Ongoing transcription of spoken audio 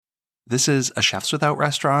This is a Chefs Without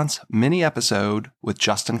Restaurants mini episode with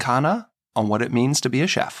Justin Khanna on what it means to be a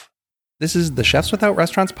chef. This is the Chefs Without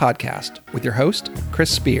Restaurants podcast with your host, Chris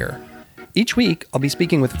Spear. Each week, I'll be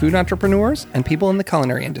speaking with food entrepreneurs and people in the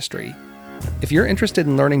culinary industry. If you're interested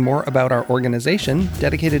in learning more about our organization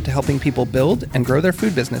dedicated to helping people build and grow their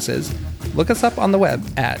food businesses, look us up on the web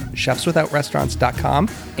at chefswithoutrestaurants.com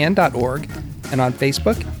and .org, and on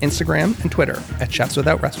Facebook, Instagram, and Twitter at Chefs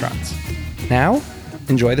Without Restaurants. Now,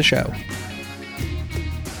 enjoy the show.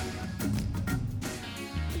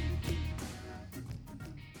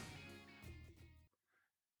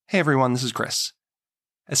 Hey everyone, this is Chris.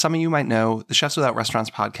 As some of you might know, the Chefs Without Restaurants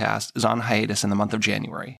podcast is on hiatus in the month of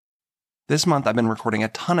January. This month I've been recording a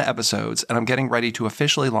ton of episodes, and I'm getting ready to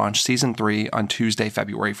officially launch Season 3 on Tuesday,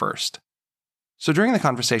 February 1st. So during the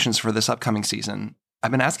conversations for this upcoming season,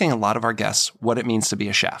 I've been asking a lot of our guests what it means to be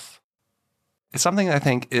a chef. It's something that I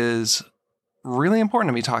think is really important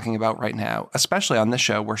to be talking about right now, especially on this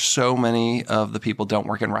show where so many of the people don't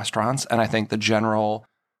work in restaurants, and I think the general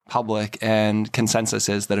public and consensus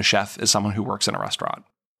is that a chef is someone who works in a restaurant.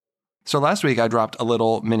 So last week I dropped a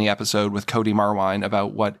little mini episode with Cody Marwine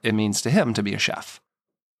about what it means to him to be a chef.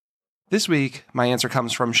 This week, my answer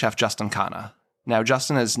comes from Chef Justin Khanna. Now,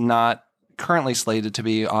 Justin is not currently slated to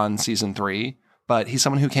be on Season 3, but he's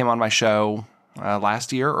someone who came on my show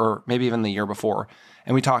last year or maybe even the year before.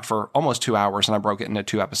 And we talked for almost 2 hours, and I broke it into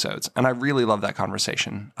 2 episodes. And I really love that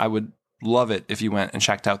conversation. I would love it if you went and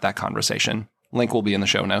checked out that conversation. Link will be in the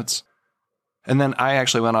show notes. And then I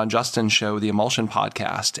actually went on Justin's show, the Emulsion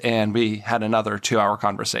Podcast, and we had another 2-hour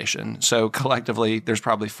conversation. So collectively, there's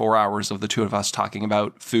probably 4 hours of the two of us talking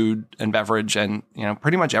about food and beverage and,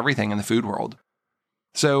 pretty much everything in the food world.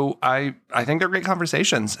 So I think they're great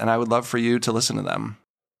conversations, and I would love for you to listen to them.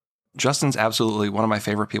 Justin's absolutely one of my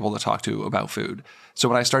favorite people to talk to about food. So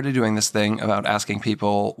when I started doing this thing about asking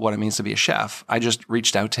people what it means to be a chef, I just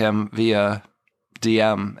reached out to him via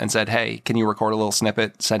DM and said, hey, can you record a little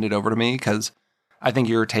snippet, send it over to me? Because I think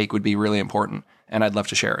your take would be really important, and I'd love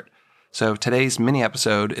to share it. So today's mini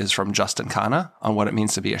episode is from Justin Khanna on what it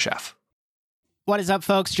means to be a chef. What is up,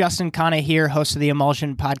 folks? Justin Khanna here, host of the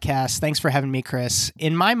Emulsion Podcast. Thanks for having me, Chris.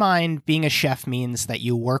 In my mind, being a chef means that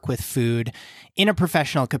you work with food in a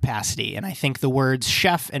professional capacity. And I think the words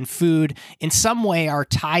chef and food in some way are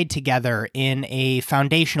tied together in a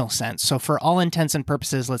foundational sense. So for all intents and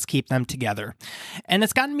purposes, let's keep them together. And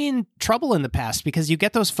it's gotten me in trouble in the past because you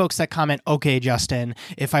get those folks that comment, okay, Justin,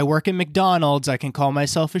 if I work at McDonald's, I can call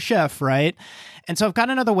myself a chef, right? And so I've got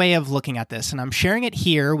another way of looking at this, and I'm sharing it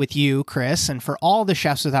here with you, Chris, and for all the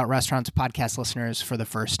Chefs Without Restaurants podcast listeners for the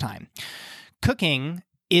first time. Cooking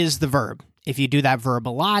is the verb. If you do that verb a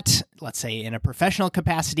lot, let's say in a professional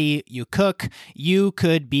capacity, you cook, you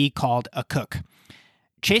could be called a cook.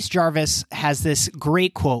 Chase Jarvis has this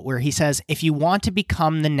great quote where he says, if you want to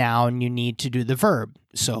become the noun, you need to do the verb.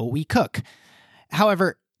 So we cook.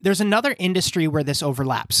 However, there's another industry where this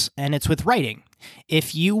overlaps, and it's with writing.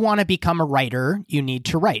 If you want to become a writer, you need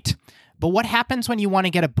to write. But what happens when you want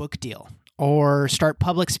to get a book deal or start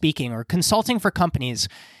public speaking or consulting for companies?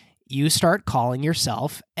 You start calling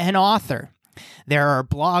yourself an author. There are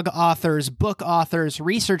blog authors, book authors,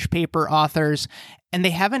 research paper authors, and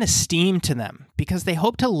they have an esteem to them because they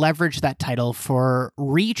hope to leverage that title for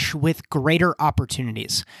reach with greater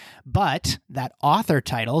opportunities. But that author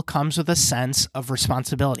title comes with a sense of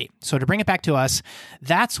responsibility. So to bring it back to us,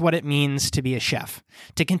 that's what it means to be a chef.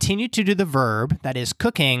 To continue to do the verb, that is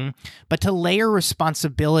cooking, but to layer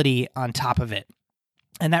responsibility on top of it.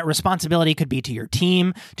 And that responsibility could be to your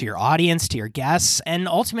team, to your audience, to your guests, and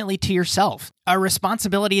ultimately to yourself. A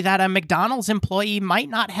responsibility that a McDonald's employee might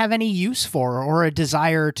not have any use for or a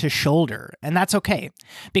desire to shoulder. And that's okay.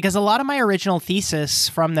 Because a lot of my original thesis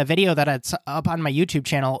from the video that's up on my YouTube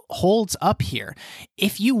channel holds up here.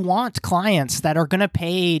 If you want clients that are going to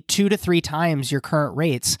pay 2 to 3 times your current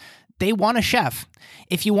rates, they want a chef.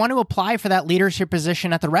 If you want to apply for that leadership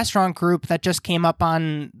position at the restaurant group that just came up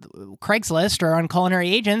on Craigslist or on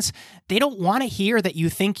Culinary Agents, they don't want to hear that you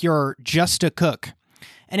think you're just a cook.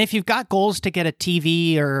 And if you've got goals to get a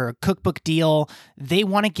TV or a cookbook deal, they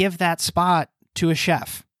want to give that spot to a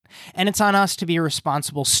chef. And it's on us to be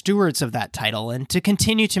responsible stewards of that title and to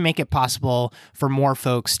continue to make it possible for more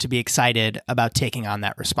folks to be excited about taking on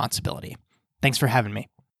that responsibility. Thanks for having me.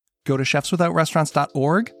 Go to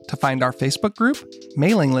chefswithoutrestaurants.org to find our Facebook group,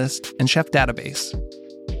 mailing list, and chef database.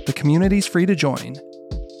 The community's free to join.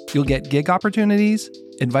 You'll get gig opportunities,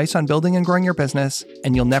 advice on building and growing your business,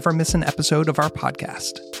 and you'll never miss an episode of our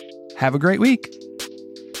podcast. Have a great week.